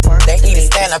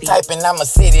man, I'm typing, I'ma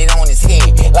sit it on his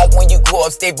head. Like when you go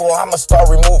upstate, boy, I'ma start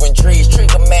removing trees.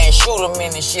 Trigger man, shoot him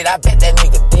in and shit, I bet that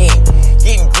nigga dead.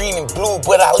 Getting green and blue,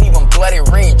 but I leave him bloody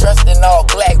red. Dressed in all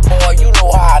black, boy, you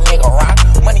know how a nigga rock.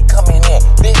 Money coming in,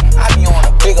 bitch, I be on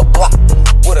a bigger block.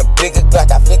 With a bigger Glock,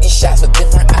 I 50 shots with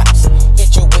different ops.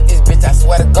 Hit you with this bitch, I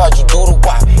swear to God, you do the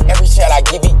wop. Every shot I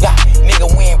give, he got. Nigga,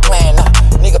 we ain't playing now.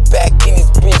 Nigga back in this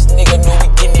bitch, nigga know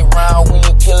we getting it round. When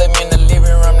you kill him in the living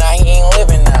room, now he ain't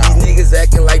living now. These niggas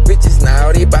acting like bitches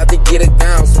now, they bout to get it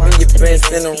down. Swing your fence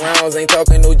in the rounds, ain't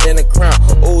talking no Jenna Crown.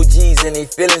 OGs and they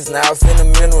feelings now,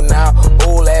 sentimental now.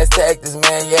 Old ass tactics,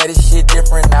 man, yeah, this shit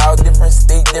different now. Different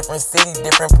state, different city,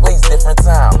 different place, different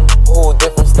town. Whole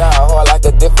different style, hard like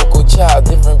a difficult child.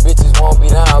 Different bitches won't be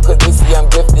down, cause they see I'm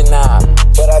gifted now.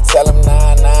 But I tell them,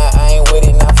 nah, I ain't with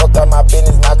it now. Fuck out my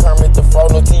business now, Kermit the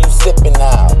Frog, no till you sippin'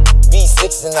 now.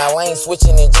 V6 now, I ain't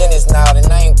switching in Genesis now. Then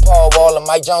I ain't Paul Wall or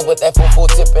Mike Jones with that full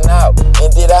tipping out.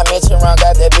 And did I mention round,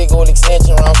 got that big old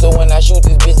extension round. So when I shoot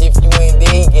this bitch, if you ain't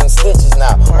there, he getting stitches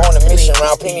now. On a mission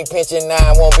round, penny pinching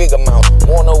 9, one big amount.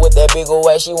 Wanna know what that big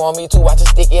old ass she want me to, watch her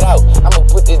stick it out. I'ma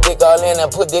put this dick all in and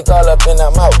put dick all up in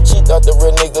her mouth. She thought the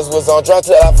real niggas was on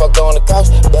drugs till I fucked on the couch.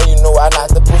 Yeah, you know I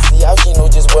knocked the pussy out, she know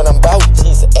just what I'm about.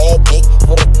 She's an addict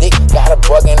for the dick, got her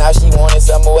bugging out. She wanted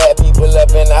some more had people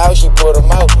up in the house, she put them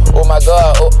out. Oh my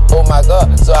God, oh my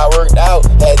God, so I worked out.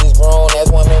 Had this grown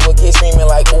ass woman with kids screaming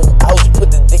like, ooh, ouch.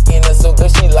 Put the dick in her so good,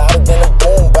 she louder than a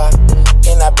boom box.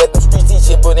 And I bet them streets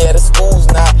teach it, but at the schools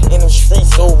now. In them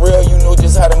streets so real, you know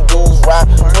just how them dudes rock.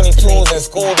 22s in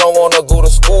school don't wanna go to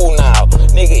school now.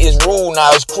 Nigga, it's rude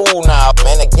now, it's cruel now.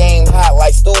 Man, the game hot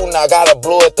like stool now, gotta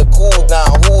blow it to cool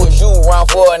down. Who is you round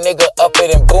for a nigga up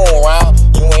it and boom round?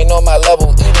 You ain't on my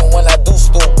level even when I do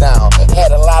stoop down.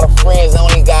 Had a lot of friends,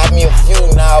 only got me a few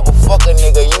now. But fuck a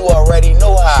nigga, you already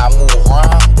know how I move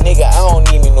round. Nigga, I don't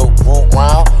need me no group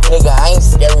round. Nigga, I ain't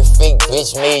scary, fake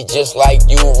bitch made just like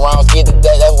you round. Scared to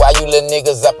death, that's why you little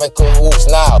niggas up in cahoots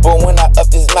now. But when I up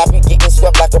this map, you getting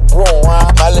swept like a broom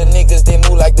round. My little niggas, they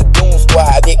move like the Doom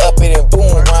Squad. They up it and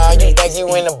boom round. You think you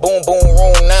in the boom boom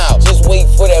room now? Just wait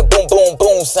for that boom boom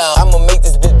boom sound. I'ma make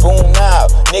this bitch boom now.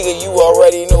 Nigga, you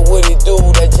already know what it do.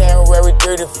 That January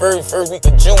 31st, first week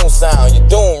of June sound. You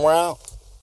doom round.